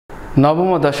নবম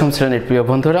ও দশম শ্রেণীর প্রিয়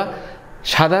বন্ধুরা,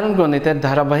 সাধারণ গণিতের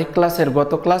ধারাবাহিক ক্লাসের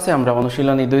গত ক্লাসে আমরা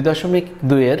অনুশীলনী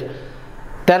 2.2 এর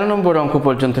 13 নম্বর অঙ্ক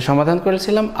পর্যন্ত সমাধান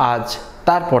করেছিলাম। আজ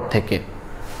তারপর থেকে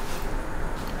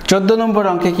 14 নম্বর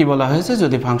অঙ্কে কি বলা হয়েছে,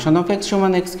 যদি ফাংশন অফ x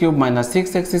সমান x cube minus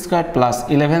 6x square plus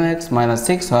 11x minus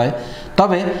 6 হয়,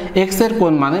 তবে x এর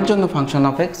কোন মানের জন্য ফাংশন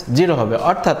অফ x 0 হবে।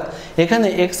 অর্থাৎ এখানে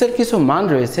x এর কিছু মান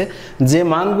রয়েছে, যে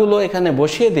মানগুলো এখানে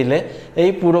বসিয়ে দিলে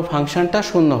এই পুরো ফাংশনটা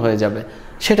শূন্য হয়ে যাবে,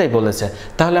 সেটাই বলেছে।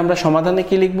 তাহলে আমরা সমাধানে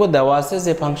কি লিখব, দেওয়া আছে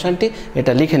যে ফাংশনটি,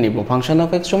 এটা লিখে নিব। ফাংশন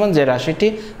অফ x সমান যে রাশিটি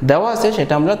দেওয়া আছে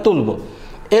সেটা আমরা তুলব।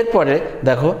 এরপরে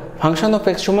দেখো ফাংশন অফ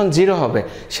x সমান 0 হবে,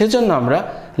 সেজন্য আমরা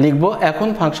লিখব এখন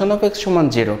ফাংশন অফ x সমান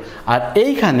 0। আর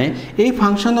এইখানে এই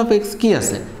ফাংশন অফ x কি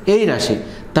আছে, এই রাশি।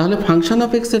 তাহলে ফাংশন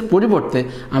অফ x এর পরিবর্তে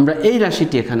আমরা এই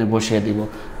রাশিটি এখানে বসিয়ে দিব।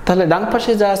 তাহলে ডান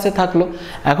পাশে যা আছে থাকলো।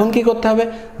 এখন কি করতে হবে,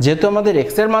 যেহেতু আমাদের x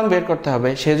এর মান বের করতে হবে,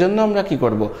 সেজন্য আমরা কি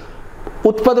করব,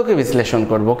 উৎপাদকে বিশ্লেষণ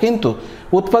করব। কিন্তু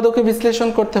উৎপাদকে বিশ্লেষণ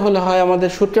করতে হলে হয় আমাদের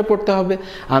সূত্রে পড়তে হবে,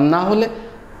 আর না হলে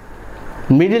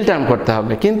মিডিল টার্ম করতে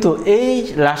হবে। কিন্তু এই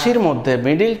রাশির মধ্যে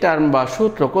মিডিল টার্ম বা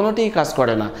সূত্র কোনোটিই কাজ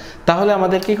করে না। তাহলে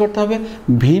আমাদের কি করতে হবে,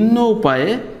 ভিন্ন উপায়ে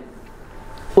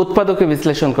উৎপাদকে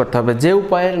বিশ্লেষণ করতে হবে, যে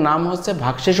উপায়ের নাম হচ্ছে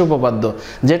ভাগশেষ উপপাদ্য,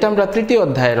 যেটা আমরা তৃতীয়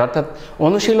অধ্যায়ের অর্থাৎ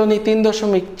অনুশীলনী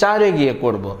 3.4 গিয়ে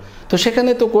করব। তো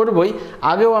সেখানে তো করবই,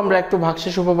 আগেও আমরা একটু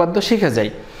ভাগশেষ উপপাদ্য শিখে যাই।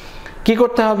 কি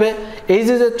করতে হবে, এই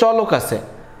যে চলক আছে,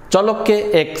 চলককে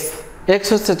x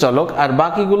হচ্ছে চলক আর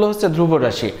বাকিগুলো হচ্ছে ধ্রুব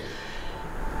রাশি।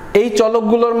 এই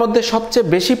চলকগুলোর মধ্যে সবচেয়ে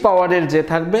বেশি পাওয়ারের যে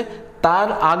থাকবে তার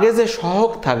আগে যে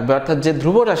সহগ থাকবে, অর্থাৎ যে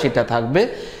ধ্রুব রাশিটা থাকবে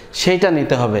সেইটা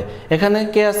নিতে হবে। এখানে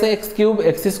কে আছে, x কিউব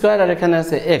x স্কোয়ার, আর এখানে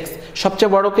আছে x,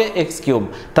 সবচেয়ে বড়কে x কিউব,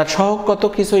 তার সহগ কত,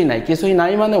 কিছুই নাই। কিছুই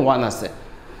নাই মানে 1 আছে,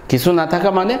 কিছু না থাকা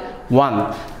মানে 1,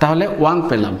 তাহলে 1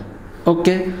 পেলাম।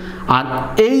 ওকে, আর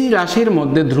এই রাশির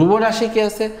মধ্যে ধ্রুব রাশি কি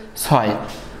আছে, 6।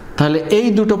 তাহলে এই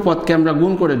দুটো পদকে আমরা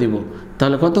গুণ করে দিব,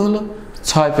 তাহলে কত হলো,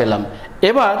 6 পেলাম।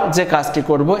 এবার যে কাজটি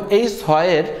করব, এই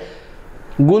 6-এর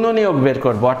গুণনীয়ক বের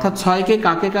করব। অর্থাৎ 6কে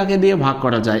কাকে কাকে দিয়ে ভাগ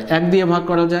করা যায়, 1 দিয়ে ভাগ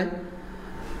করা যায়,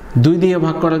 2 দিয়ে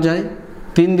ভাগ করা যায়,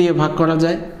 3 দিয়ে ভাগ করা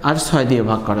যায়, আর 6 দিয়ে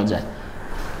ভাগ করা যায়।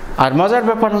 আর মজার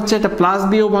ব্যাপার হচ্ছে এটা প্লাস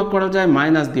দিয়েও ভাগ করা যায়,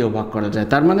 মাইনাস দিয়েও ভাগ করা যায়।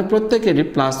 তার মানে প্রত্যেকেরই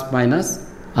প্লাস মাইনাস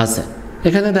আছে।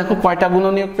 এখানে দেখো কয়টা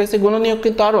গুণনীয়ক পেয়েছি, গুণনীয়ক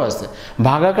কিন্তু আরও আছে,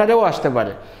 ভাগাকারেও আসতে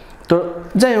পারে। তো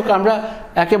যাই হোক, আমরা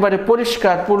একেবারে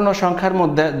পরিষ্কার পূর্ণ সংখ্যার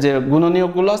মধ্যে যে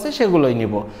গুণনীয়কগুলো আছে সেগুলোই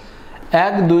নিব।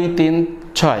 1 2 3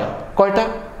 6, কয়টা,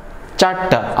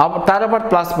 4টা। তার আবার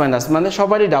প্লাস মাইনাস মানে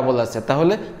সবারই ডাবল আছে।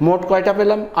 তাহলে মোট কয়টা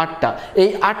পেলাম, 8টা। এই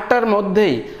 8টার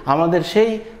মধ্যেই আমাদের সেই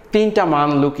 3টা মান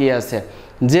লুকিয়ে আছে,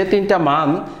 যে 3টা মান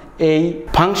এই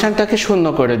ফাংশনটাকে শূন্য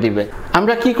করে দিবে।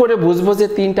 আমরা কি করে বুঝবো যে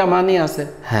 3টা মানই আছে?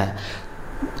 হ্যাঁ,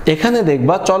 এখানে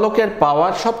দেখবা চলকের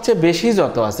পাওয়ার সবচেয়ে বেশি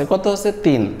যত আছে, কত আছে,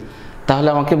 3। তাহলে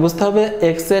আমাকে বুঝতে হবে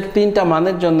x এর 3টা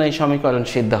মানের জন্য এই সমীকরণ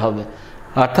সিদ্ধ হবে।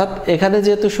 অর্থাৎ এখানে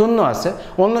যেহেতু শূন্য আছে,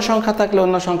 অন্য সংখ্যা থাকলে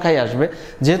অন্য সংখ্যাই আসবে,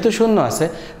 যেহেতু শূন্য আছে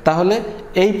তাহলে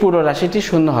এই পুরো রাশিটি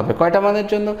শূন্য হবে। কয়টা মানের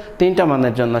জন্য, 3টা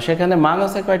মানের জন্য। সেখানে মান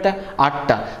আছে কয়টা,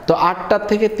 8টা। তো 8টার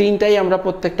থেকে 3টাই আমরা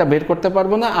প্রত্যেকটা বের করতে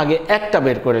পারবো না, আগে একটা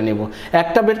বের করে নিব।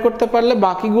 একটা বের করতে পারলে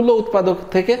বাকিগুলো উৎপাদক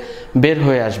থেকে বের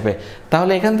হয়ে আসবে।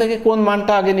 তাহলে এখান থেকে কোন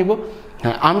মানটা আগে নিব,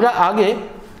 হ্যাঁ আমরা আগে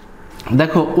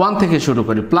দেখো 1 থেকে শুরু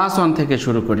করি, +1 থেকে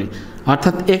শুরু করি,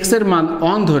 অর্থাৎ x এর মান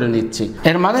 1 ধরে নিচ্ছি।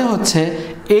 এর মানে হচ্ছে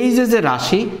এই যে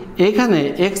রাশি, এখানে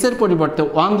x এর পরিবর্তে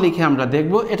 1 লিখে আমরা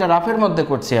দেখব, এটা রাফের মধ্যে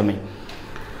করছি আমি।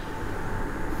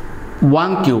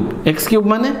 1 কিউব, x কিউব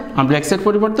মানে আমরা x এর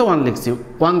পরিবর্তে 1 লিখছি,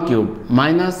 1 কিউব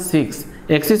মাইনাস 6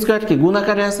 x স্কোয়ার কি গুণ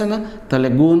আকারে আছে না, তাহলে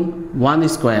গুণ 1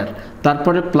 স্কোয়ার,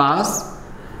 তারপরে প্লাস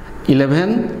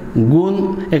 11 গুণ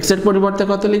x এর পরিবর্তে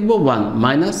কত লিখবো, 1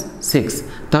 মাইনাস 6।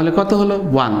 তাহলে কত হলো,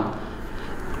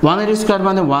 1 এর স্কোয়ার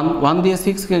মানে 1, 1 দিয়ে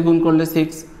 6কে গুণ করলে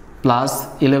 6 প্লাস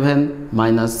 11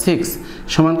 মাইনাস 6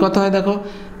 সমান কত হয়, দেখো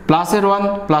প্লাসের 1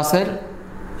 প্লাসের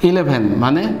 11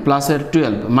 মানে প্লাসের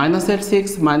 12, মাইনাসের 6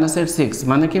 মাইনাসের 6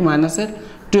 মানে কি মাইনাসের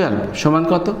 12 সমান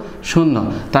কত, 0।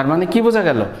 তার মানে কি বোঝা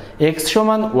গেল, x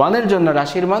সমান 1 এর জন্য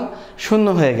রাশির মান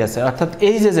 0 হয়ে গেছে। অর্থাৎ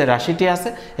এই যে রাশিটি আছে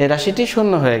এই রাশিটি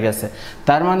 0 হয়ে গেছে।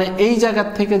 তার মানে এই জায়গা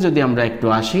থেকে যদি আমরা একটু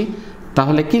আসি,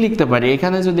 তাহলে কি লিখতে পারি,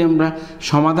 এখানে যদি আমরা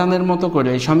সমাধানের মতো করে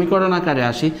এই সমীকরণ আকারে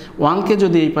আসি, 1কে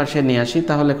যদি এই পাশে নিয়ে আসি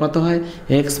তাহলে কত হয়,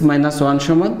 x - 1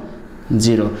 সমান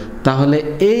 0। তাহলে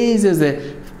এই যে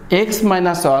x -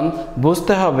 1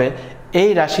 বুঝতে হবে এই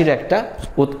রাশির একটা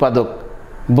উৎপাদক।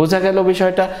 বোঝা গেল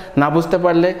বিষয়টা? না বুঝতে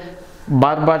পারলে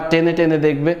বারবার টেনে টেনে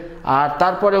দেখবে, আর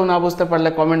তারপরেও না বুঝতে পারলে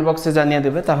কমেন্ট বক্সে জানিয়ে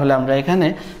দেবে। তাহলে আমরা এখানে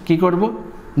কি করব,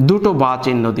 দুটো বা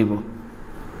চিহ্ন দিব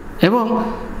এবং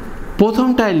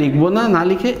প্রথমটায় লিখবো না, না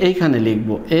লিখে এইখানে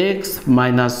লিখবো x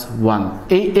মাইনাস 1।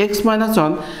 এই x মাইনাস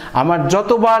 1 আমার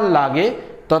যতবার লাগে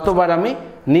ততবার আমি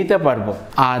নিতে পারবো।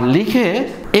 আর লিখে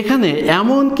এখানে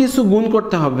এমন কিছু গুণ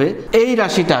করতে হবে এই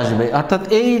রাশিটা আসবে, অর্থাৎ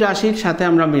এই রাশির সাথে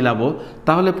আমরা মিলাবো।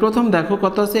 তাহলে প্রথম দেখো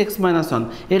কত আছে x মাইনাস 1,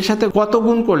 এর সাথে কত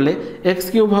গুণ করলে x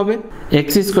কিউব হবে। x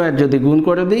স্কোয়ার যদি গুণ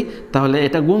করে দিই তাহলে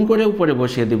এটা গুণ করে উপরে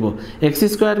বসিয়ে দিব। x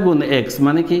স্কোয়ার গুণ x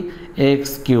মানে কি x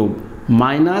cube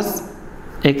minus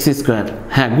x square.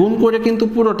 হ্যাঁ, গুণ করে কিন্তু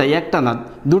পুরোটাই, একটা না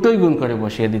দুটোই গুণ করে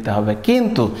বসিয়ে দিতে হবে।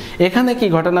 কিন্তু এখানে কি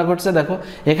ঘটনা ঘটছে দেখো,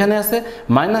 এখানে আছে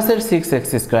মাইনাসের 6x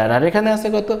স্কোয়ার আর এখানে আছে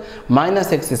কত মাইনাস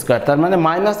x স্কোয়ার, তার মানে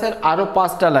মাইনাসের আরও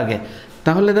 5টা লাগে।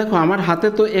 তাহলে দেখো আমার হাতে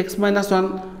তো x মাইনাস 1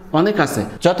 অনেক আছে,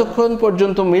 যতক্ষণ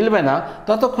পর্যন্ত মিলবে না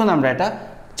ততক্ষণ আমরা এটা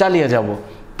চালিয়ে যাব।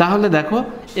 তাহলে দেখো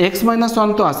x মাইনাস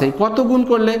 1 তো আছে, কত গুণ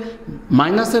করলে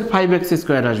মাইনাসের 5x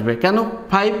স্কোয়ার আসবে। কেন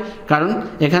 5? কারণ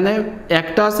এখানে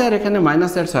একটা আছে আর এখানে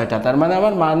মাইনাসের 6টা, তার মানে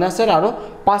আমার মাইনাসের আরও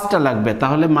 5টা লাগবে।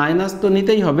 তাহলে মাইনাস তো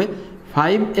নিতেই হবে।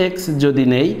 5x যদি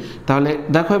নেই তাহলে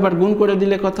দেখো এবার গুণ করে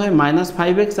দিলে কত হয় মাইনাস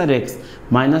 5x আর x,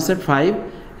 মাইনাসের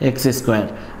 5x স্কোয়ার।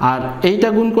 আর এইটা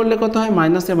গুণ করলে কত হয়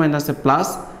মাইনাসে মাইনাসে প্লাস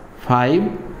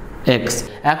 5x।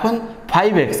 এখন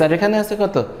 5x আর এখানে আছে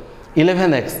কত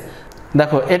 11x।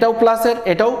 দেখো এটাও প্লাসের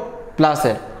এটাও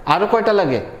প্লাসের, আরও কয়টা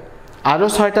লাগে আরও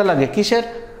 6টা লাগে কিসের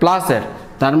প্লাসের,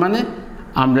 তার মানে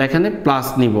আমরা এখানে প্লাস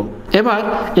নিব। এবার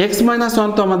x মাইনাস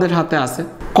 1 তো আমাদের হাতে আছে,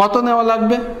 কত নেওয়া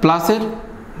লাগবে প্লাসের।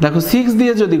 দেখো 6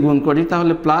 দিয়ে যদি গুণ করি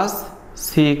তাহলে প্লাস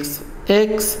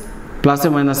 6x প্লাসে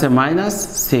মাইনাসে মাইনাস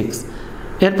 6।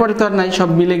 এরপরে তো আর নাই, সব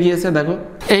মিলে গিয়েছে। দেখো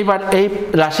এইবার এই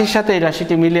রাশির সাথে এই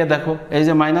রাশিটি মিলিয়ে দেখো, এই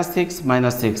যে মাইনাস 6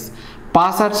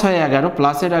 5 আর 6 11,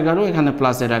 প্লাসের 11 এখানে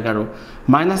প্লাসের 11,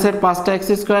 মাইনাসের 5টা x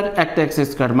স্কোয়ার একটা x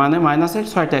স্কোয়ার মানে মাইনাসের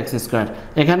 6টা x স্কোয়ার,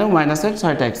 এখানেও মাইনাসের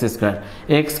 6টা x স্কোয়ার,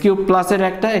 x কিউব প্লাসের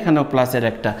একটা এখানেও প্লাসের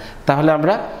একটা। তাহলে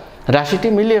আমরা রাশিটি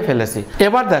মিলিয়ে ফেলেছি।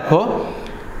 এবার দেখো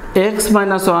x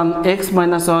minus 1 x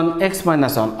minus 1 x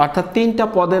minus 1 অর্থাৎ তিনটা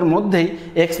পদের মধ্যেই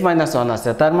x মাইনাস 1 আছে,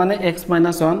 তার মানে x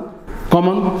মাইনাস 1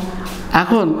 কমন।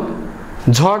 এখন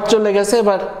ঝড় চলে গেছে,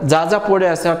 এবার যা যা পড়ে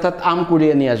আছে অর্থাৎ আম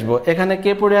কুড়িয়ে নিয়ে আসবো। এখানে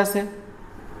কে পড়ে আছে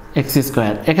x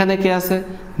স্কোয়ার, এখানে কে আছে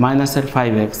মাইনাসের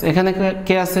 5x, এখানে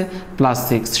কে আছে প্লাস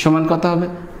 6 সমান কত হবে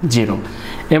 0।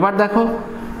 এবার দেখো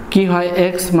কি হয়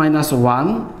x মাইনাস 1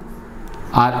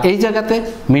 আর এই জায়গাতে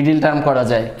মিডিল টার্ম করা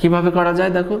যায়। কিভাবে করা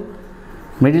যায় দেখো,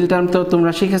 মিডিল টার্ম তো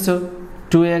তোমরা শিখেছো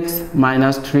 2x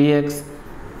মাইনাস 3x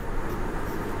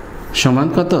সমান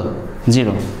কত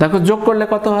 0। দেখো যোগ করলে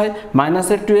কত হয়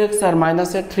মাইনাসের 2x আর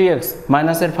মাইনাসের 3x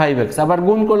মাইনাসের 5x, আবার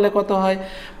গুণ করলে কত হয়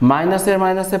মাইনাসের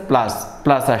মাইনাসে প্লাস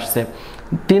প্লাস আসছে,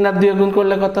 3 আর 2 গুণ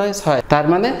করলে কত হয় 6। তার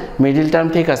মানে মিডিল টার্ম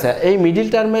ঠিক আছে। এই মিডিল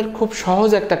টার্মের খুব সহজ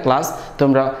একটা ক্লাস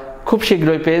তোমরা খুব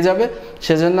শীঘ্রই পেয়ে যাবে,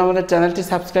 সেজন্য আমাদের চ্যানেলটি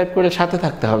সাবস্ক্রাইব করে সাথে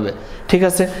থাকতে হবে, ঠিক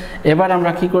আছে। এবার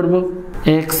আমরা কি করব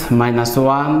x মাইনাস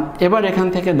 1, এবার এখান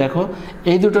থেকে দেখো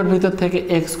এই দুটোর ভিতর থেকে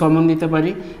x কমন নিতে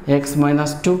পারি x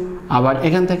মাইনাস 2, আবার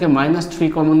এখান থেকে মাইনাস 3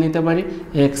 কমন নিতে পারি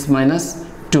x মাইনাস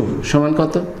 2 সমান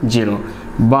কত 0।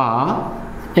 বা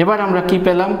এবার আমরা কি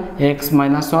পেলাম x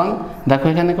মাইনাস 1, দেখো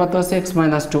এখানে কত আছে x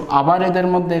মাইনাস 2, আবার এদের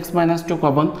মধ্যে x মাইনাস 2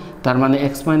 কমন, তার মানে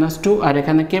x মাইনাস 2 আর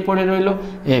এখানে কে পড়ে রইল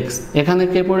x, এখানে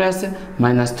কে পড়ে আছে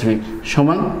মাইনাস 3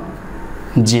 সমান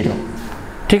 0,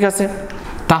 ঠিক আছে।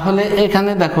 তাহলে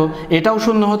এখানে দেখো এটাও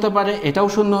শূন্য হতে পারে এটাও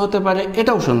শূন্য হতে পারে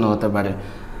এটাও শূন্য হতে পারে,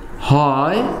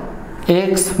 হয়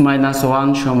x মাইনাস 1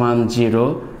 সমান 0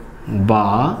 বা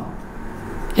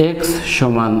x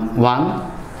সমান 1,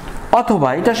 অথবা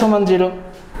এটা সমান 0,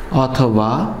 অথবা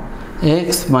x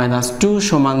মাইনাস 2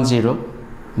 সমান 0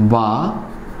 বা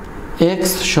x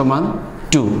সমান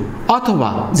 2, অথবা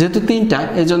যেহেতু তিনটা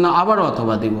এই জন্য আবারও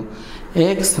অথবা দিব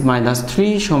x মাইনাস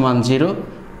 3 সমান 0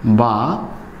 বা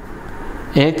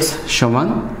x সমান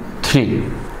 3।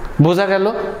 বোঝা গেল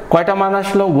কয়টা মান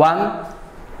আসলো 1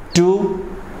 2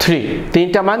 3,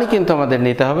 তিনটা মানই কিন্তু আমাদের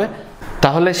নিতে হবে।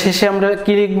 তাহলে শেষে আমরা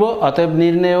কি লিখব, অতএব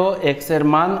নির্ণেয় x এর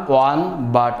মান 1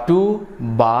 বা 2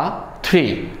 বা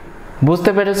 3।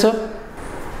 বুঝতে পেরেছো?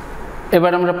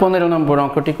 এবার আমরা 15 নম্বর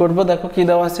অঙ্কটি করব। দেখো কি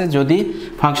দেওয়া আছে, যদি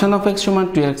ফাংশন অফ x সমান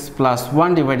 2x plus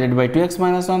 1 divided by 2x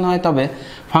minus 1 হয় তবে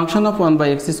function of 1 by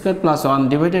x square plus 1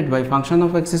 divided by function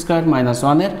of x square minus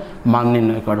 1 এর মান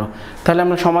নির্ণয় করো। তাহলে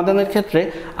আমরা সমাধানের ক্ষেত্রে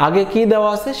আগে কি দেওয়া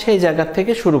আছে সেই জায়গা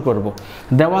থেকে শুরু করব।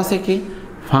 দেওয়া আছে কি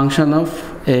ফাংশন অফ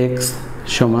x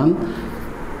সমান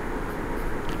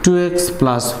 2x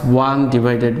plus 1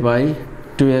 divided by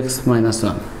 2x minus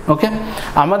 1। ওকে,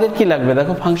 আমাদের কি লাগবে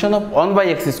দেখো function of 1 by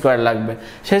x square লাগবে,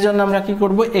 সেই জন্য আমরা কি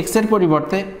করব x এর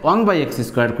পরিবর্তে 1 বাই x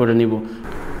স্কোয়ার করে নিব।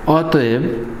 অতএব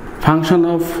function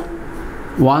of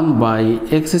 1 by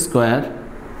x square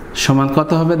সমান কত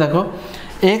হবে দেখো,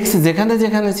 এক্স যেখানে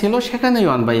যেখানে ছিল সেখানেই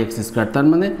 1/x², তার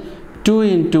মানে 2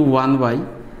 ×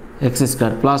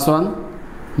 1/x² প্লাস 1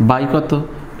 বাই কত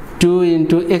 2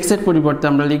 × x এর পরিবর্তে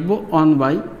আমরা লিখব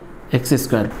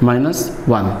 1/x² মাইনাস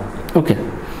 1। ওকে,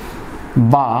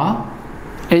 বা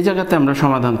এই জায়গাতে আমরা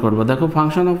সমাধান করব। দেখো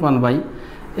ফাংশন অফ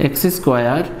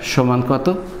 1/x² সমান কত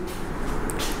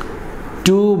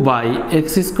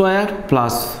 2/x²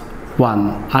 প্লাস 1,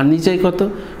 আর নিচেই কত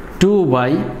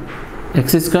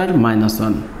 2/x² মাইনাস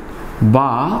 1, বা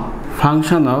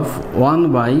ফাংশন অফ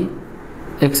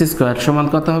 1/x² সমান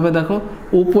কত হবে? দেখো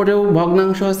উপরেও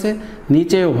ভগ্নাংশ আছে,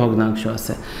 নিচেও ভগ্নাংশ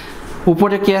আছে।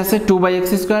 উপরে কি আছে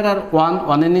 2/x² আর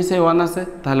 1 এর নিচে 1 আছে,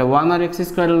 তাহলে 1 আর x²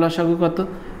 এর লসাগু কত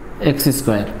x²।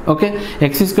 ওকে,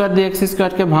 x² দিয়ে x²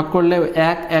 কে ভাগ করলে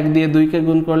 1, 1 দিয়ে 2 কে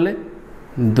গুণ করলে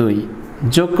 2,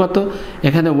 যোগ কত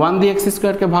এখানে 1 দিয়ে x²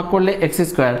 কে ভাগ করলে x²,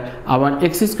 আবার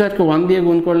x² কে 1 দিয়ে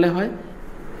গুণ করলে হয়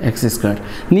x²।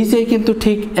 নিচেই কিন্তু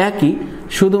ঠিক একই,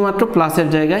 শুধুমাত্র প্লাসের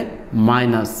জায়গায়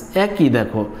মাইনাস, একই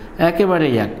দেখো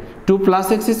একেবারেই এক, 2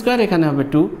 + x², এখানে হবে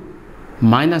 2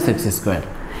 - x²।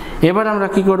 এবার আমরা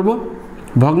কি করব?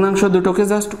 ভগ্নাংশ দুটোকে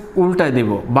জাস্ট উল্টায় দেব,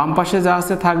 বাম পাশে যা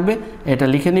আছে থাকবে, এটা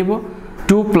লিখে নিব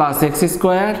 2 + x²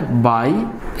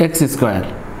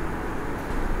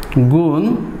 গুণ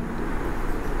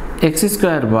x²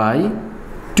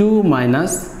 2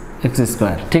 -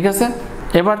 x²। ঠিক আছে,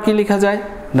 এবার কি লেখা যায়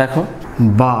দেখো,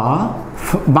 বা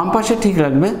বাম পাশে ঠিক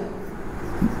রাখবে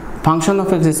ফাংশন অফ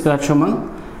x² সমান,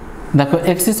 দেখো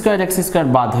x²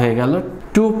 বাদ হয়ে গেল,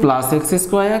 2 + x²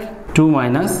 2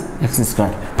 -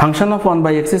 x²। Function of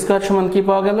 1/x² সমান কি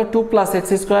পাওয়া গেল 2 +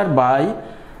 x²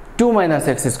 2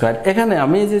 - x²। এখানে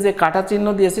আমি যে কাটা চিহ্ন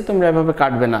দিয়েছি তোমরা এভাবে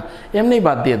কাটবে না, এমনি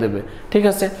বাদ দিয়ে দেবে। ঠিক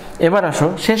আছে, এবার আসো,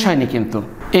 শেষ হয়নি কিন্তু।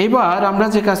 এইবার আমরা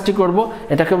যে কাজটি করব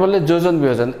এটাকে বলে যোজন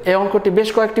বিয়োজন। এই অঙ্কটি বেশ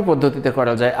কয়েকটি পদ্ধতিতে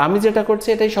করা যায়, আমি যেটা করছি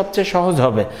এটাই সবচেয়ে সহজ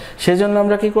হবে, সেজন্য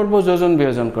আমরা কি করব যোজন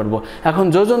বিয়োজন করব। এখন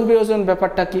যোজন বিয়োজন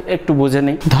ব্যাপারটা কি একটু বুঝে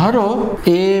নেই। ধরো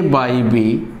a/b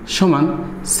সমান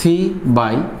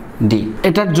c/d,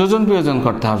 এটার যোজন বিয়োজন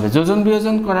করতে হবে। যোজন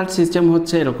বিয়োজন করার সিস্টেম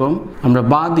হচ্ছে এরকম, আমরা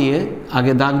বা দিয়ে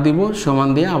আগে দাগ দিব, সমান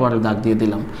দিয়ে আবার দাগ দিয়ে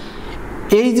দিলাম।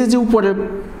 এই যে উপরে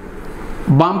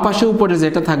বাম পাশে উপরে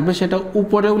যেটা থাকবে সেটা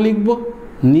উপরেও লিখব,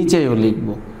 নিচেও লিখব,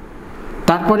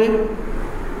 তারপরে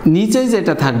নিচে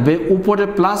যেটা থাকবে উপরে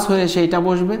প্লাস হয়ে সেইটা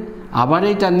বসবে, আবার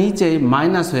এইটা নিচে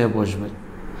মাইনাস হয়ে বসবে।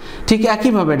 ঠিক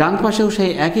একইভাবে ডান পাশেও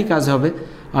সেই একই কাজ হবে,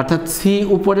 অর্থাৎ সি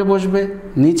উপরে বসবে,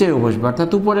 নিচেও বসবে,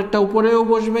 অর্থাৎ উপরেরটা উপরেও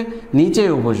বসবে,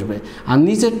 নিচেও বসবে, আর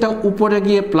নিচেরটা উপরে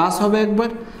গিয়ে প্লাস হবে একবার,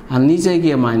 আর নিচে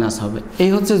গিয়ে মাইনাস হবে। এই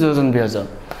হচ্ছে যোজন বিয়োজন।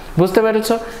 বুঝতে পেরেছ?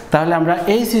 তাহলে আমরা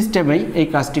এই সিস্টেমেই এই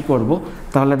কাজটি করব।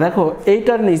 তাহলে দেখো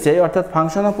এইটার নিচে, অর্থাৎ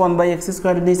ফাংশন অফ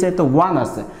 1/x² নিচে তো 1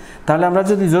 আছে, তাহলে আমরা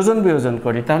যদি যোজন বিয়োজন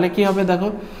করি তাহলে কি হবে? দেখো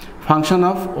ফাংশন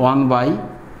অফ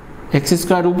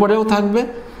 1/x² উপরেও থাকবে,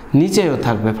 নিচেও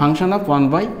থাকবে ফাংশন অফ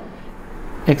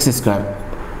 1/x²।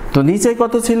 তো নিচে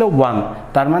কত ছিল 1,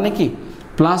 তার মানে কি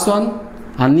 +1,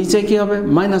 আর নিচে কি হবে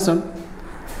 -1।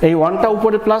 এই 1টা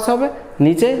উপরে প্লাস হবে,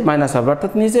 নিচে মাইনাস হবে,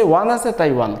 অর্থাৎ নিচে 1 আছে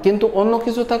তাই 1, কিন্তু অন্য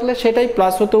কিছু থাকলে সেটাই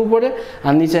প্লাস হতো উপরে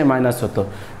আর নিচে মাইনাস হতো।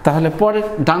 তাহলে পরে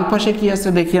ডান পাশে কি আছে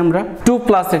দেখি আমরা, 2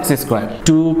 + x²,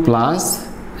 2 +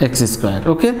 x²।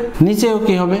 ওকে, নিচেও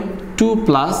কি হবে 2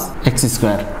 + x²,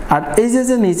 আর এই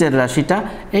যে নিচের রাশিটা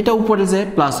এটা উপরে যে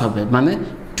প্লাস হবে, মানে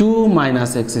 2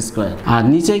 - x², আর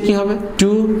নিচে কি হবে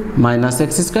 2 -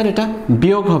 x², এটা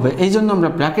বিয়োগ হবে, এই জন্য আমরা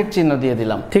ব্র্যাকেট চিহ্ন দিয়ে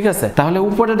দিলাম। ঠিক আছে, তাহলে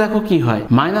উপরে দেখো কি হয়,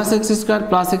 -x²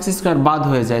 + x² বাদ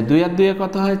হয়ে যায়, 2 আর 2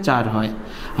 কত হয় 4 হয়,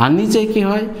 আর নিচে কি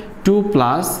হয় 2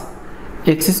 +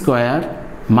 x²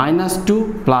 - 2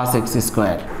 +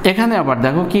 x²। এখানে আবার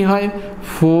দেখো কি হয়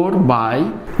 4/,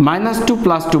 -2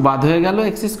 + 2 বাদ হয়ে গেল,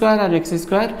 x² আর x²,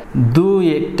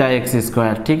 2টা x²।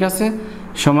 ঠিক আছে,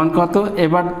 সমান কত?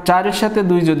 এবার 4 এর সাথে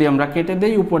 2 যদি আমরা কেটে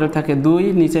দেই, উপরে থাকে 2,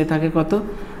 নিচে থাকে কত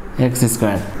x²।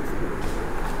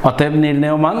 অতএব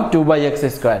নির্ণেয় মান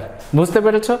 2/x²। বুঝতে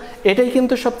পেরেছো? এটাই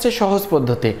কিন্তু সবচেয়ে সহজ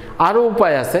পদ্ধতি। আরও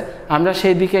উপায় আছে, আমরা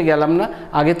সেই দিকে গেলাম না,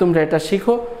 আগে তোমরা এটা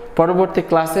শিখো। পরবর্তী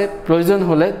ক্লাসে প্রয়োজন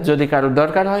হলে যদি কারোর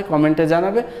দরকার হয় কমেন্টে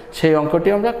জানাবে, সেই অঙ্কটি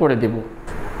আমরা করে দেব।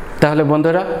 তাহলে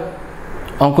বন্ধুরা,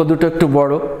 অঙ্ক দুটো একটু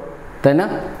বড়, তাই না?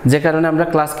 যে কারণে আমরা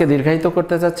ক্লাসকে দীর্ঘায়িত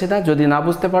করতে চাচ্ছি না। যদি না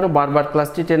বুঝতে পারো বারবার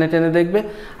ক্লাসটি টেনে টেনে দেখবে,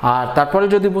 আর তারপরে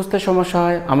যদি বুঝতে সমস্যা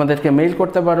হয় আমাদেরকে মেইল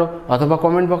করতে পারো অথবা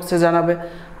কমেন্ট বক্সে জানাবে।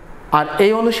 আর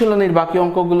এই অনুশীলনীর বাকি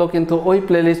অঙ্কগুলো কিন্তু ওই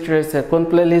প্লেলিস্ট রয়েছে। কোন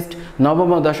প্লেলিস্ট? নবম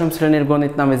ও দশম শ্রেণীর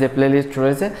গণিত নামে যে প্লেলিস্ট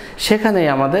রয়েছে, সেখানেই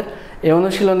আমাদের এই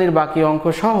অনুশীলনীর বাকি অঙ্ক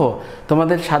সহ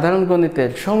তোমাদের সাধারণ গণিতের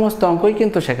সমস্ত অঙ্কই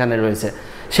কিন্তু সেখানে রয়েছে।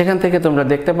 সেখান থেকে তোমরা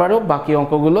দেখতে পারো বাকি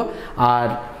অঙ্কগুলো। আর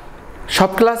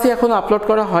সব ক্লাসই এখনো আপলোড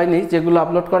করা হয়নি, যেগুলো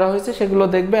আপলোড করা হয়েছে সেগুলো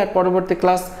দেখবে, আর পরবর্তী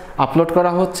ক্লাস আপলোড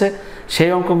করা হচ্ছে।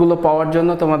 সেই অঙ্কগুলো পাওয়ার জন্য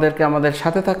তোমাদেরকে আমাদের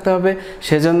সাথে থাকতে হবে।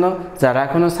 সেজন্য যারা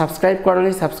এখনও সাবস্ক্রাইব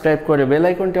করোনি, সাবস্ক্রাইব করে বেল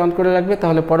আইকনটি অন করে রাখবে,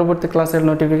 তাহলে পরবর্তী ক্লাসের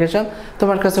নোটিফিকেশন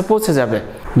তোমার কাছে পৌঁছে যাবে।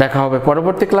 দেখা হবে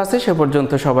পরবর্তী ক্লাসে। সে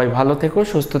পর্যন্ত সবাই ভালো থেকো,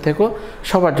 সুস্থ থেকো।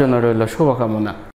 সবার জন্য রইল শুভকামনা।